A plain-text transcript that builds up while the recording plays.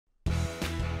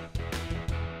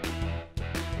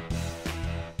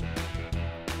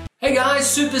Hey guys,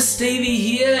 Super Stevie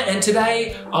here, and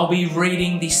today I'll be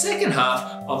reading the second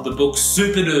half of the book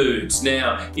Superdudes.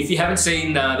 Now, if you haven't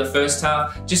seen the first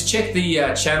half, just check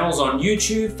the channels on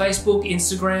YouTube, Facebook,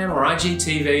 Instagram, or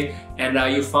IGTV,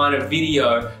 and you'll find a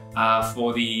video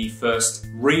for the first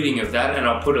reading of that, and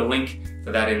I'll put a link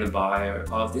for that in the bio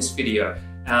of this video.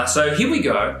 So here we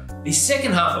go. The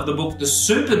second half of the book, The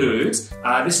Superdudes.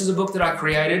 This is a book that I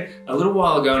created a little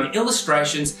while ago, and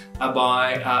illustrations are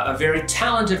by a very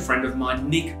talented friend of mine,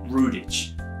 Nick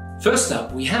Rudich. First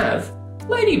up, we have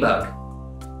Ladybug.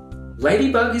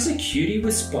 Ladybug is a cutie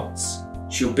with spots.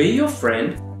 She'll be your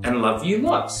friend and love you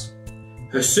lots.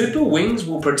 Her super wings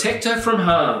will protect her from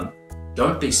harm.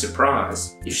 Don't be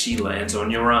surprised if she lands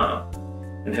on your arm.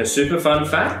 And her super fun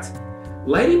fact?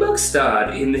 Ladybug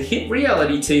starred in the hit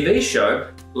reality TV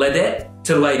show Ladette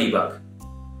to Ladybug.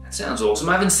 That sounds awesome.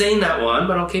 I haven't seen that one,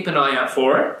 but I'll keep an eye out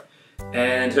for it.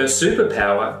 And her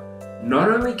superpower,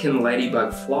 not only can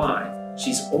Ladybug fly,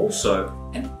 she's also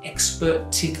an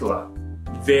expert tickler.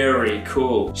 Very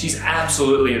cool. She's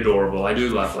absolutely adorable. I do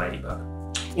love Ladybug.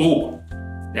 Ooh,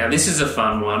 now this is a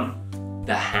fun one.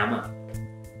 The hammer.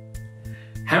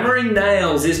 Hammering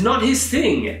nails is not his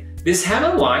thing. This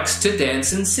hammer likes to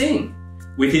dance and sing.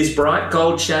 With his bright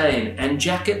gold chain and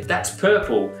jacket that's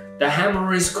purple, the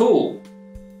hammer is cool.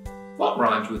 What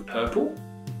rhymes with purple?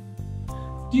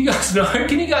 Do you guys know?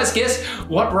 Can you guys guess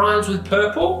what rhymes with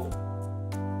purple?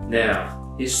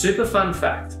 Now, here's super fun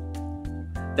fact.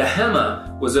 The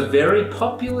hammer was a very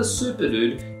popular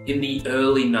superdude in the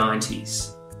early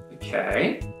 90s.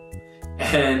 Okay?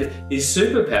 And his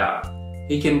superpower,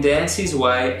 he can dance his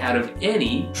way out of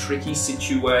any tricky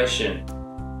situation.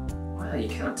 You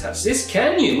can't touch this,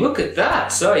 can you? Look at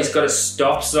that. So he's got a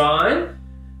stop sign.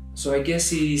 So I guess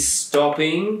he's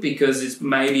stopping because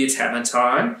maybe it's hammer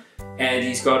time. And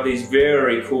he's got these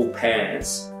very cool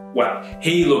pants. Well,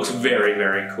 he looks very,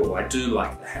 very cool. I do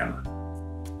like the hammer.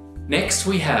 Next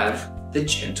we have the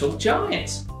gentle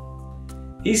giant.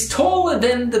 He's taller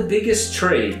than the biggest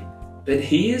tree, but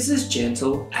he is as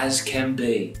gentle as can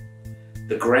be.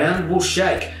 The ground will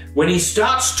shake when he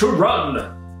starts to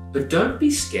run, but don't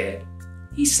be scared.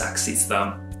 He sucks his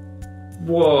thumb.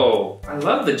 Whoa, I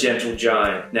love the gentle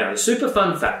giant. Now, the super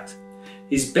fun fact.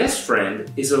 His best friend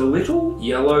is a little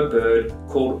yellow bird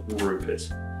called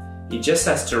Rupert. He just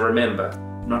has to remember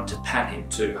not to pat him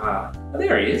too hard. Oh,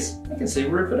 there he is. I can see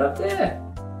Rupert up there.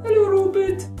 Hello,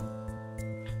 Rupert.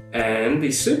 And the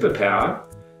superpower,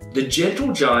 the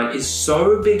gentle giant is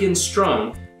so big and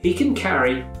strong, he can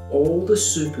carry all the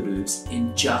superdudes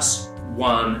in just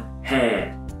one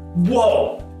hand.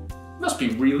 Whoa! Must be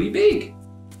really big.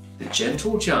 The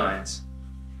gentle giants.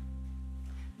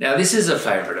 Now this is a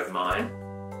favorite of mine.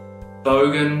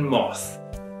 Bogan moth.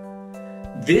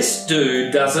 This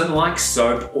dude doesn't like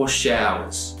soap or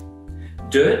showers.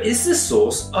 Dirt is the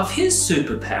source of his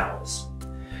superpowers.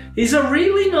 He's a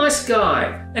really nice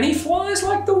guy and he flies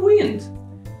like the wind.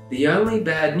 The only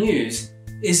bad news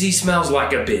is he smells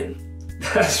like a bin.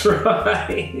 That's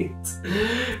right.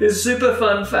 It's super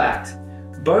fun fact.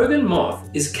 Bogan Moth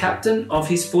is captain of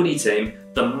his footy team,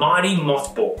 the Mighty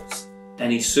Mothballs.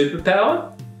 And his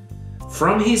superpower?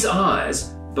 From his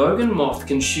eyes, Bogan Moth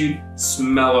can shoot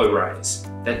smello rays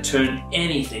that turn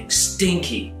anything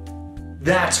stinky.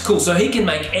 That's cool, so he can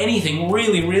make anything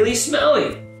really, really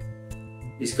smelly.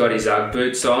 He's got his Ugg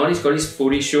boots on, he's got his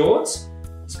footy shorts,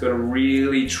 he's got a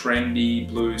really trendy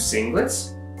blue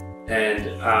singlets, and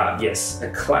yes,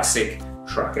 a classic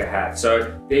trucker hat.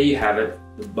 So there you have it.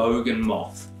 The Bogan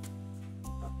Moth.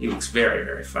 He looks very,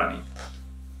 very funny.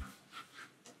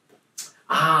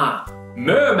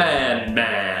 Merman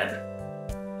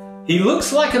Man. He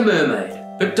looks like a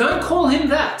mermaid, but don't call him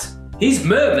that. He's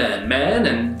Merman Man,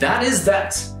 and that is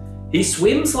that. He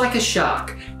swims like a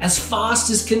shark, as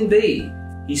fast as can be.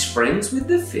 He's friends with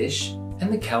the fish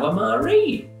and the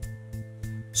calamari.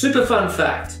 Super fun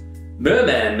fact.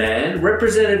 Merman Man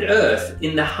represented Earth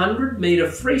in the 100-meter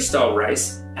freestyle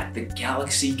race at the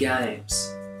Galaxy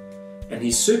Games. And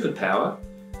his superpower,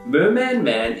 Merman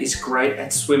Man is great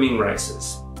at swimming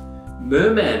races.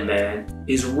 Merman Man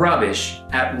is rubbish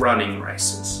at running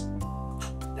races.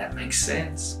 That makes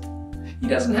sense. He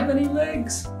doesn't have any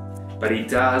legs, but he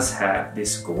does have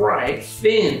this great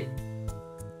fin.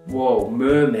 Whoa,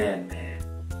 Merman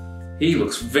Man. He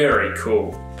looks very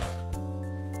cool.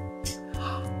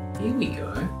 Here we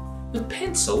go, the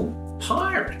pencil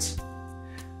pirate.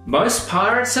 Most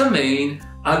pirates are mean,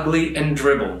 ugly and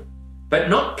dribble, but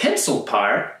not Pencil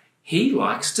Pirate, he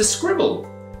likes to scribble.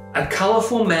 A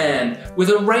colourful man with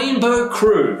a rainbow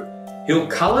crew, he'll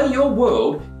colour your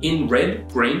world in red,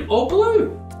 green or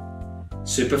blue.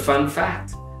 Super fun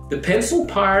fact, The pencil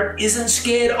pirate isn't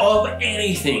scared of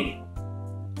anything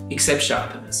except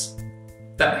sharpeners.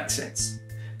 That makes sense.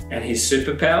 And his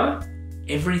superpower?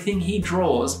 Everything he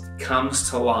draws comes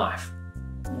to life.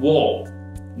 Whoa,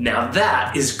 now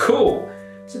that is cool.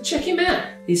 So check him out.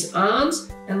 His arms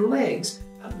and legs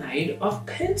are made of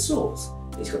pencils.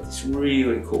 He's got this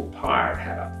really cool pirate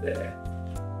hat up there.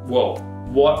 Whoa,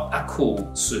 what a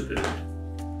cool super dude.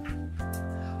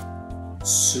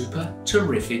 Super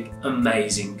terrific,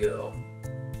 amazing girl.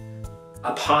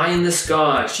 Up high in the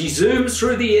sky, she zooms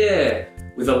through the air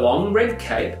with a long red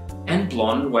cape and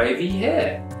blonde wavy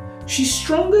hair. She's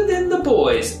stronger than the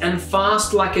boys and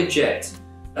fast like a jet.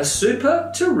 A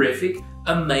super terrific,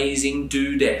 amazing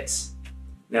dudette.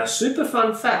 Now, super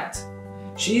fun fact,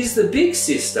 she is the big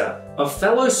sister of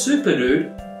fellow super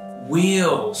dude,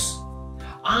 Wheels.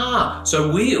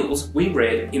 So Wheels we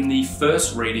read in the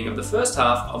first reading of the first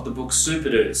half of the book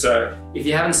Superdudes. So if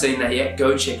you haven't seen that yet,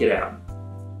 go check it out.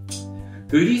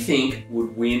 Who do you think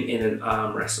would win in an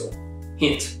arm wrestle?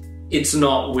 Hint, it's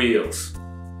not Wheels.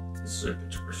 Super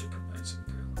terrific, amazing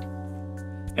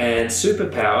girl. And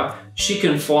superpower, she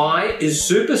can fly, is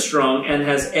super strong, and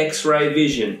has X-ray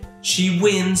vision. She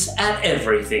wins at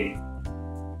everything.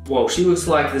 Well, she looks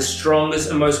like the strongest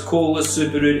and most coolest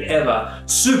super dude ever.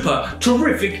 Super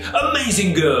terrific,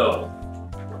 amazing girl.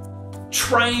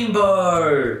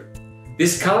 Trainbow.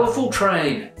 This colourful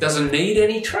train doesn't need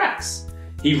any tracks.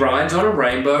 He rides on a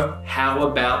rainbow, how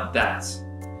about that?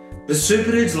 The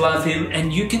super dudes love him,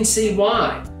 and you can see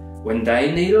why. When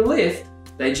they need a lift,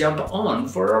 they jump on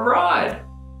for a ride.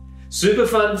 Super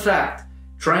fun fact,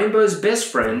 Trainbow's best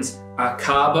friends are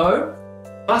Carbo,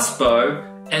 Busbo,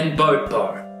 and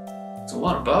Boatbo. It's a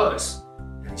lot of bows.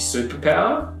 And his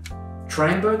superpower?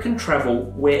 Trainbow can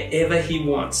travel wherever he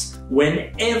wants,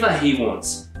 whenever he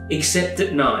wants, except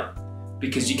at night,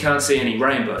 because you can't see any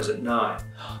rainbows at night.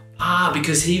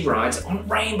 Because he rides on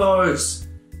rainbows.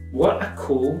 What a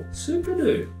cool super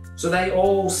dude. So they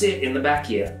all sit in the back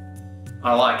here.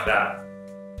 I like that.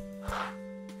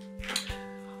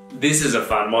 This is a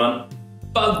fun one.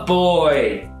 Bug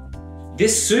Boy.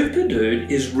 This super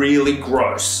dude is really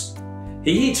gross.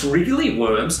 He eats wriggly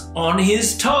worms on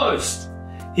his toast.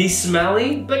 He's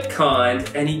smelly but kind,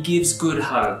 and he gives good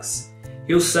hugs.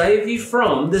 He'll save you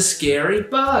from the scary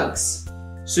bugs.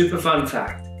 Super fun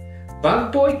fact.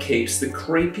 Bug Boy keeps the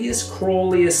creepiest,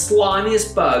 crawliest,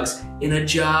 slimiest bugs in a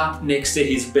jar next to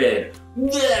his bed.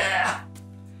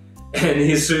 And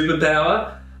his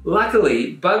superpower?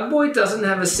 Luckily, Bug Boy doesn't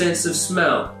have a sense of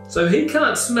smell, so he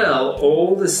can't smell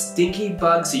all the stinky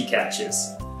bugs he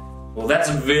catches. Well, that's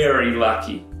very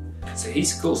lucky. So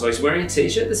he's cool. So he's wearing a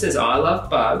t-shirt that says, I love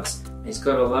bugs. He's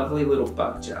got a lovely little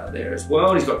bug jar there as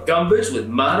well. He's got gumboots with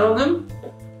mud on them.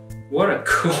 What a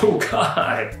cool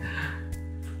guy.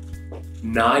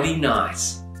 Nighty Night.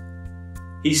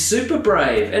 He's super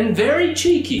brave and very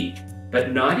cheeky,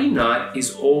 but Nighty Night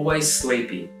is always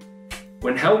sleepy.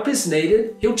 When help is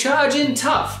needed, he'll charge in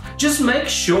tough. Just make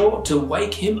sure to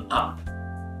wake him up.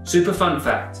 Super fun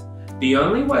fact. The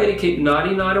only way to keep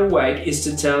Nighty Night awake is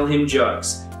to tell him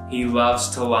jokes. He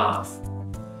loves to laugh.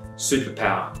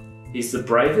 Superpower. He's the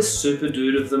bravest super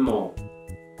dude of them all.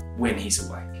 When he's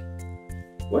awake.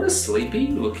 What a sleepy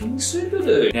looking super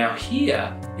dude. Now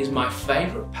here is my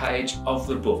favourite page of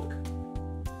the book.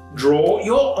 Draw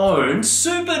your own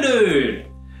super dude.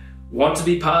 Want to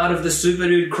be part of the super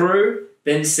dude crew?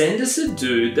 Then send us a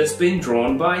dude that's been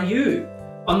drawn by you.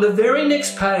 On the very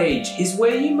next page is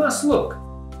where you must look.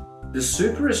 The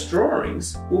superest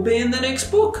drawings will be in the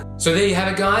next book. So there you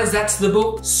have it, guys. That's the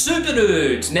book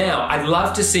Superdudes. Now, I'd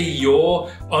love to see your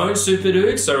own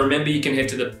Superdudes. So remember, you can head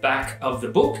to the back of the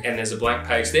book and there's a blank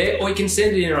page there, or you can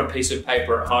send it in on a piece of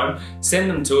paper at home. Send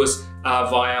them to us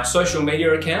via our social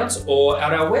media accounts or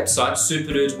at our website,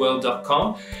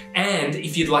 superdudesworld.com. And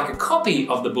if you'd like a copy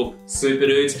of the book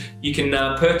Superdudes, you can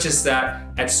purchase that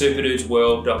at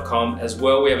superdudesworld.com as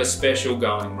well. We have a special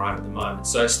going right at the moment.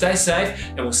 So stay safe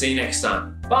and we'll see you next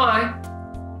time. Bye.